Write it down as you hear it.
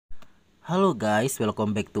Halo guys,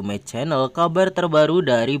 welcome back to my channel. Kabar terbaru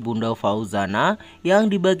dari Bunda Fauzana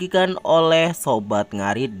yang dibagikan oleh Sobat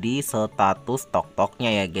Ngarit di status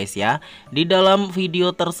TokToknya ya guys ya. Di dalam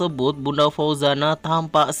video tersebut Bunda Fauzana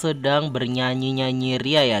tampak sedang bernyanyi-nyanyi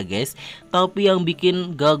ria ya guys. Tapi yang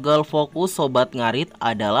bikin gagal fokus Sobat Ngarit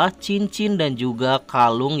adalah cincin dan juga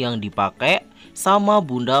kalung yang dipakai sama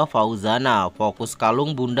Bunda Fauzana. Fokus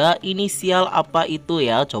kalung Bunda inisial apa itu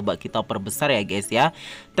ya? Coba kita perbesar ya guys ya.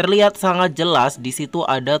 Terlihat sangat jelas di situ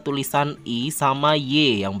ada tulisan I sama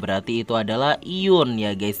Y yang berarti itu adalah Iyun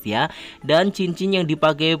ya guys ya. Dan cincin yang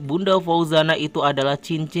dipakai Bunda Fauzana itu adalah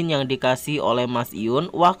cincin yang dikasih oleh Mas Iyun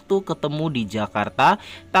waktu ketemu di Jakarta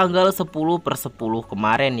tanggal 10/10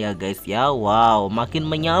 kemarin ya guys ya. Wow, makin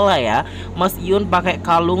menyala ya. Mas Iyun pakai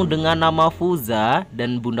kalung dengan nama Fuza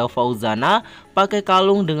dan Bunda Fauzana pakai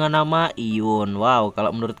kalung dengan nama Iyun. Wow,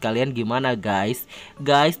 kalau menurut kalian gimana guys?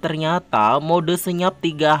 Guys, ternyata mode senyap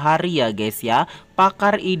 3 hari ya guys ya.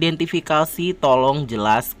 Pakar identifikasi tolong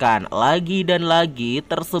jelaskan. Lagi dan lagi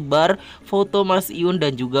tersebar foto Mas Iyun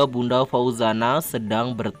dan juga Bunda Fauzana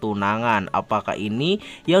sedang bertunangan. Apakah ini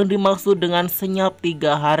yang dimaksud dengan senyap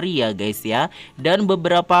 3 hari ya guys ya? Dan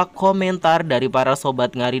beberapa komentar dari para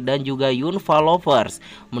sobat ngari dan juga Yun followers.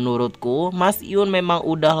 Menurutku Mas Iyun memang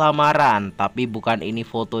udah lamaran, tapi bukan ini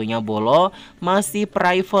fotonya bolo, masih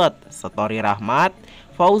private. Story Rahmat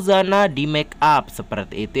Fauzana di make up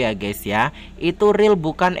seperti itu ya guys ya. Itu real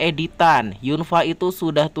bukan editan. Yunfa itu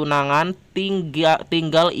sudah tunangan,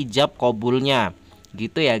 tinggal ijab kabulnya.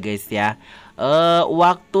 Gitu ya guys ya.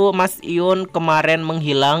 Waktu Mas Iyun kemarin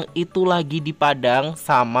menghilang itu lagi di Padang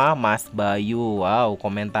sama Mas Bayu. Wow,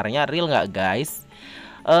 komentarnya real nggak guys?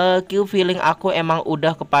 Feeling aku emang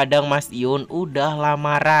udah ke Padang Mas Iyun, udah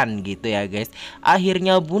lamaran gitu ya guys.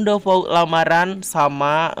 Akhirnya Bunda lamaran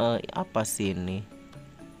sama apa sih ini?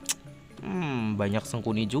 Banyak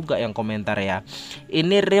sengkuni juga yang komentar ya.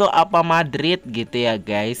 Ini real apa Madrid gitu ya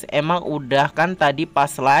guys. Emang udah kan tadi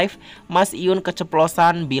pas live Mas Iyun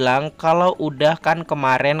keceplosan bilang kalau udah kan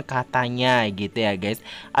kemarin katanya gitu ya guys.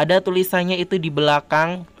 Ada tulisannya itu di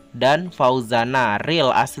belakang dan Fauzana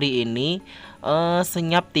real asli ini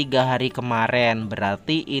senyap 3 hari kemarin.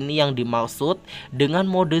 Berarti ini yang dimaksud dengan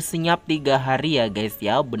mode senyap 3 hari ya guys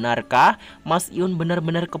ya. Benarkah Mas Iyun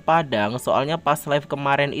benar-benar ke Padang? Soalnya pas live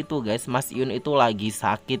kemarin itu guys, Mas Iyun itu lagi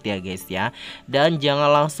sakit ya guys ya. Dan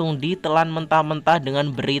jangan langsung ditelan mentah-mentah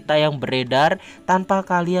dengan berita yang beredar tanpa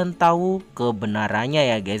kalian tahu kebenarannya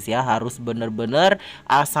ya guys ya. Harus benar-benar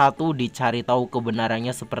A1 dicari tahu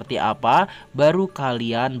kebenarannya seperti apa baru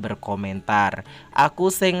kalian berkomentar.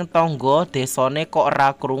 Aku sing tonggo desone kok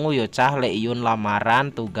ora krungu yo cah lek Iyun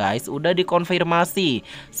lamaran tuh guys. Udah dikonfirmasi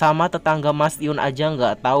sama tetangga Mas Iyun aja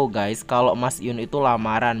nggak tahu guys kalau Mas Iyun itu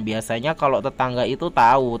lamaran. Biasanya kalau tetangga itu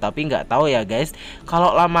tahu tapi nggak tahu ya guys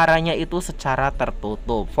kalau lamarannya itu secara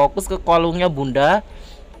tertutup. Fokus ke kalungnya Bunda.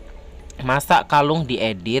 Masa kalung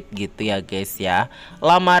diedit gitu ya guys ya.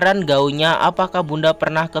 Lamaran gaunnya apakah Bunda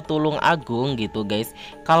pernah ke Tulung Agung gitu guys.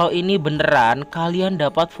 Kalau ini beneran kalian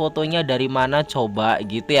dapat fotonya dari mana coba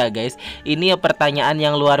gitu ya guys. Ini pertanyaan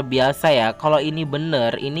yang luar biasa ya. Kalau ini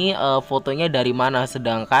bener ini fotonya dari mana.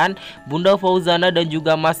 Sedangkan Bunda Fauzana dan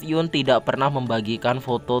juga Mas Iyun tidak pernah membagikan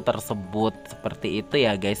foto tersebut. Seperti itu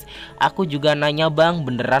ya guys. Aku juga nanya bang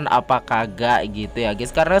beneran apa kagak gitu ya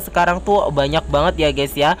guys. Karena sekarang tuh banyak banget ya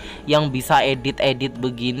guys ya yang bisa edit-edit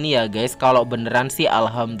begini ya guys. Kalau beneran sih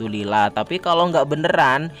alhamdulillah. Tapi kalau nggak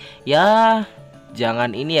beneran ya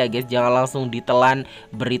jangan ini ya guys. Jangan langsung ditelan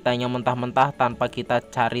beritanya mentah-mentah tanpa kita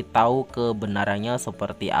cari tahu kebenarannya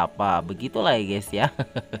seperti apa. Begitulah ya guys ya.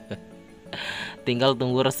 Tinggal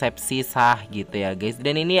tunggu resepsi sah gitu ya guys.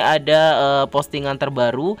 Dan ini ada postingan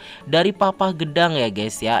terbaru dari Papa Gedang ya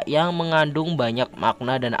guys ya, yang mengandung banyak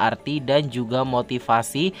makna dan arti dan juga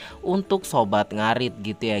motivasi untuk sobat ngarit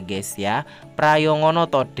gitu ya guys ya. Prayongono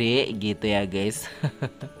tode gitu ya guys.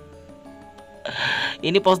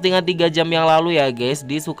 Ini postingan 3 jam yang lalu ya guys.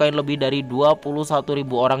 Disukain lebih dari 21.000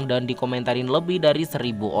 orang dan dikomentarin lebih dari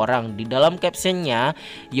 1.000 orang. Di dalam captionnya,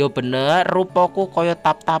 yo bener rupaku koyo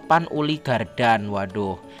tap-tapan uli gardan.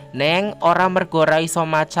 Waduh, neng orang mergo ra iso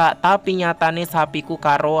maca tapi nyatane sapiku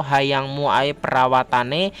karo hayangmu ae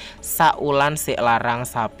perawatane saulan sik larang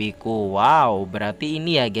sapiku. Wow, berarti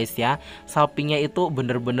ini ya guys ya, sapinya itu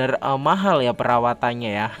bener-bener mahal ya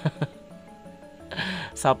perawatannya ya.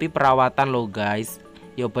 Sapi perawatan lo guys.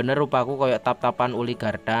 Yo bener rupaku koyo tap-tapan uli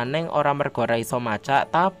gardan neng ora mergo ra iso maca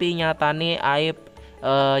tapi nyatane aib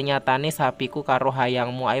nyatane sapiku karo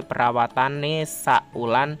hayangmu ae perawatane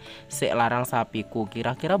saulan sik larang sapiku.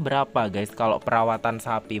 Kira-kira berapa guys kalau perawatan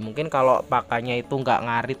sapi? Mungkin kalau pakannya itu nggak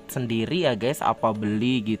ngarit sendiri ya guys, apa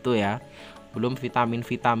beli gitu ya. Belum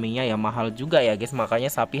vitamin-vitaminnya ya mahal juga ya guys,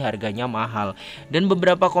 makanya sapi harganya mahal. Dan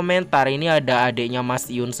beberapa komentar ini ada adiknya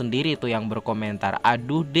Masiyun sendiri tuh yang berkomentar,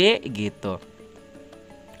 aduh dek gitu.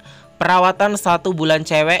 Perawatan 1 bulan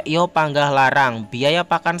cewek yo panggah larang. Biaya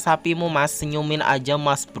pakan sapimu mas, senyumin aja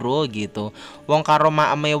mas bro gitu. Wong karo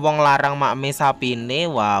makme wong larang makme sapine.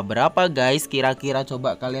 Wah berapa guys kira-kira,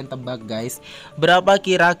 coba kalian tebak guys. Berapa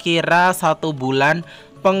kira-kira 1 bulan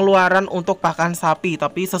pengeluaran untuk pakan sapi,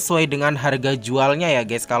 tapi sesuai dengan harga jualnya ya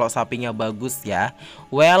guys kalau sapinya bagus ya.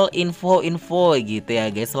 Well, info gitu ya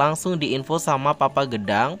guys, langsung diinfo sama Papa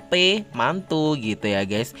Gedang P mantu gitu ya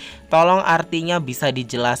guys. Tolong artinya bisa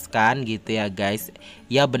dijelaskan gitu ya guys.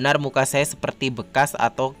 Ya benar, muka saya seperti bekas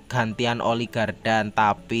atau gantian oli gardan,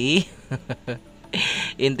 tapi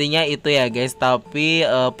intinya itu ya guys, tapi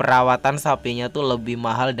perawatan sapinya tuh lebih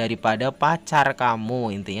mahal daripada pacar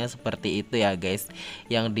kamu. Intinya seperti itu ya guys,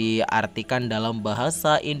 yang diartikan dalam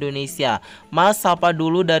bahasa Indonesia. Mas sapa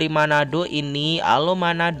dulu dari Manado ini. Halo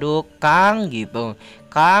Manado Kang gitu,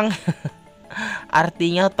 Kang.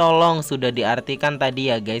 Artinya tolong, sudah diartikan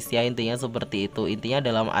tadi ya guys ya. Intinya seperti itu. Intinya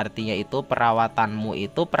dalam artinya itu perawatanmu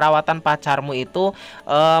itu, perawatan pacarmu itu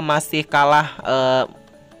masih kalah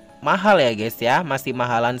mahal ya guys ya, masih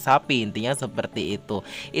mahalan sapi. Intinya seperti itu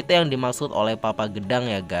yang dimaksud oleh Papa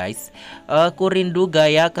Gedang ya guys. Ku rindu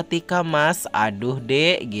gaya ketika mas, aduh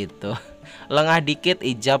dek gitu. Lengah dikit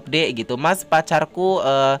ijab dek gitu. Mas pacarku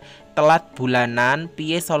telat bulanan,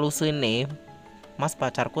 piye solusine? Mas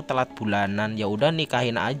pacarku telat bulanan, ya udah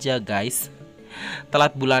nikahin aja guys.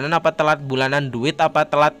 Telat bulanan apa telat bulanan duit apa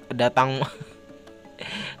telat datang?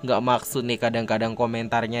 Nggak maksud nih kadang-kadang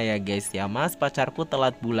komentarnya ya guys ya. Mas pacarku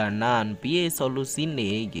telat bulanan, piye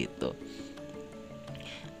solusine gitu.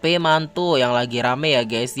 P mantu yang lagi rame ya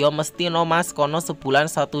guys. Yo mesti no mas, kono sebulan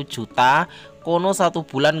 1 juta, kono 1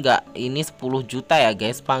 bulan nggak ini 10 juta ya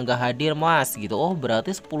guys. Panggah hadir mas gitu. Oh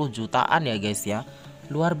berarti 10 jutaan ya guys ya.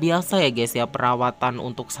 Luar biasa ya guys ya perawatan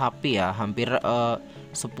untuk sapi ya. Hampir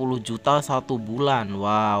 10 juta 1 bulan.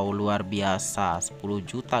 Wow luar biasa, 10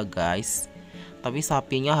 juta guys. Tapi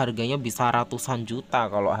sapinya harganya bisa ratusan juta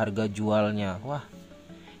kalau harga jualnya. Wah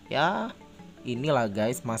ya inilah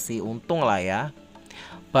guys, masih untung lah ya.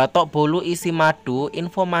 Batok bolu isi madu,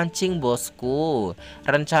 info mancing bosku.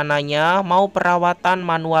 Rencananya mau perawatan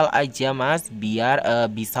manual aja mas, biar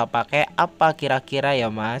bisa pakai apa kira-kira ya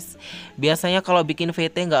mas. Biasanya kalau bikin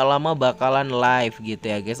VT nggak lama bakalan live gitu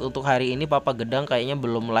ya guys. Untuk hari ini Papa Gedang kayaknya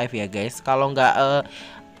belum live ya guys. Kalau nggak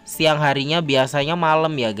siang harinya biasanya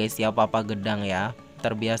malam ya guys ya Papa Gedang ya.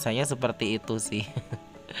 Terbiasanya seperti itu sih.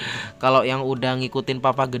 Kalau yang udah ngikutin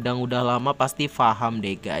Papa Gedang udah lama pasti paham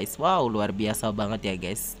deh guys. Wow luar biasa banget ya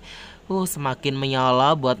guys. Semakin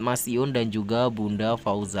menyala buat Masiyun dan juga Bunda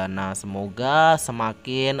Fauzana. Semoga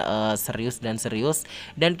semakin serius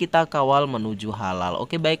dan kita kawal menuju halal.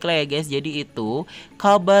 Oke baiklah ya guys, jadi itu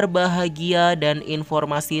kabar bahagia dan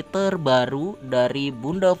informasi terbaru dari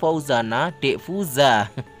Bunda Fauzana, Dek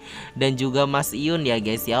Fuza dan juga Masiyun ya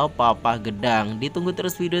guys ya, Papa Gedang. Ditunggu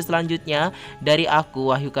terus video selanjutnya dari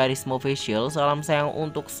aku Wahyu Karisma Official. Salam sayang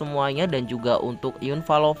untuk semuanya dan juga untuk Yun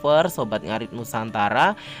follower Sobat Ngarit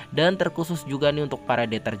Nusantara, dan terkhusus juga nih untuk para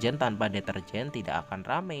deterjen. Tanpa deterjen tidak akan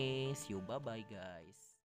rame. See you, bye bye guys.